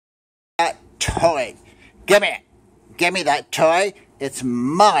toy. Give me it. Give me that toy. It's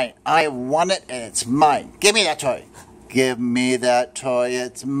mine. I want it and it's mine. Give me that toy. Give me that toy.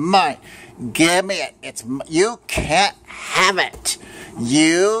 It's mine. Give me it. You can't have it.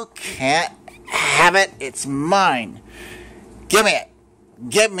 You can't have it. It's mine. Give me it.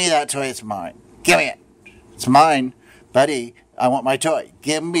 Give me that toy. It's mine. Give me it. It's mine. Buddy, I want my toy.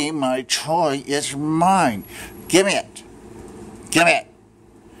 Give me my toy. It's mine. Give me it. Give me it.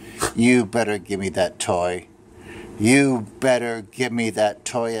 You better give me that toy. You better give me that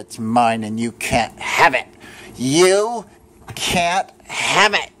toy. It's mine and you can't have it. You can't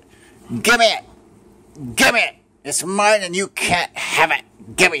have it. Give me it. Give me it. It's mine and you can't have it.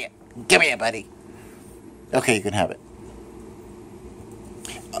 Give me it. Give me it, buddy. Okay, you can have it.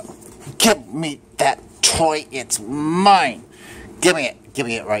 Give me that toy. It's mine. Give me it. Give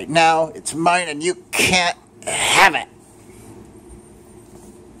me it right now. It's mine and you can't have it.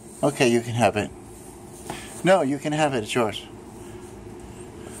 Okay, you can have it. No, you can have it. It's yours.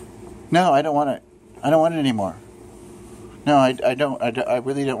 No, I don't want it. I don't want it anymore. No, I don't. I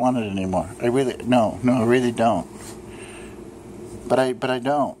really don't want it anymore. I really don't. But I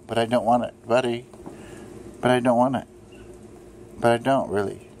don't. But I don't want it, buddy. But I don't want it. But I don't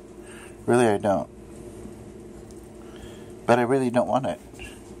really. Really, I don't. But I really don't want it.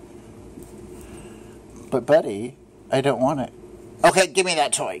 But buddy, I don't want it. Okay, give me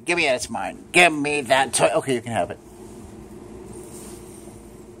that toy. Give me it. It's mine. Give me that toy. Okay, you can have it.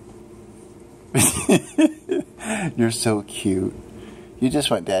 You're so cute. You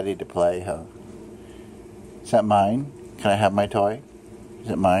just want Daddy to play, huh? Is that mine? Can I have my toy? Is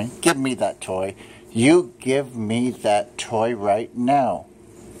it mine? Give me that toy. You give me that toy right now.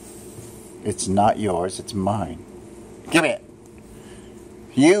 It's not yours. It's mine. Give me it.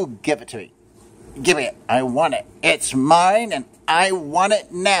 You give it to me. Give me it. I want it. It's mine and I want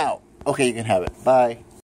it now. Okay, you can have it. Bye.